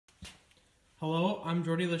Hello, I'm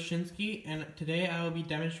Jordy Leschinski, and today I will be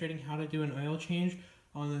demonstrating how to do an oil change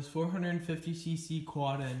on this 450cc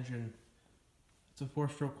quad engine. It's a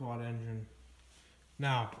 4-stroke quad engine.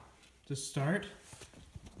 Now, to start,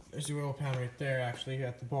 there's the oil pan right there, actually,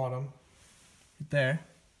 at the bottom. Right there.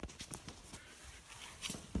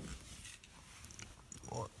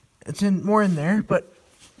 It's more in there, but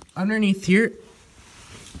underneath here,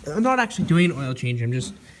 I'm not actually doing an oil change, I'm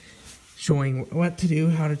just showing what to do,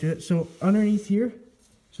 how to do it. So underneath here,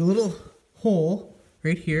 there's a little hole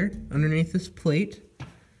right here underneath this plate,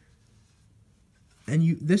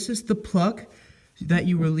 and this is the plug that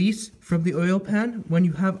you release from the oil pan when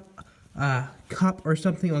you have a cup or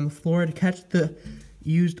something on the floor to catch the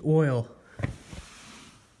used oil.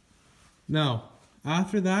 Now,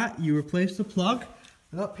 after that, you replace the plug.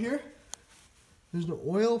 And up here, there's an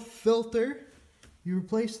oil filter. You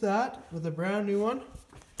replace that with a brand new one.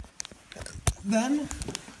 Then,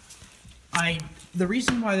 the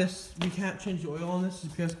reason why we can't change the oil on this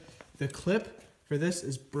is because the clip for this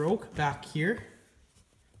is broke back here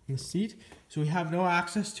in the seat, so we have no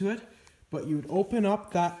access to it. But you would open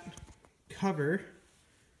up that cover,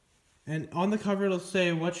 and on the cover it'll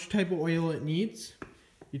say which type of oil it needs.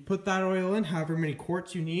 You'd put that oil in, however many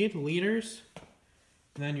quarts you need, liters,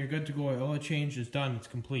 and then you're good to go. Oil change is done, it's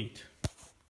complete.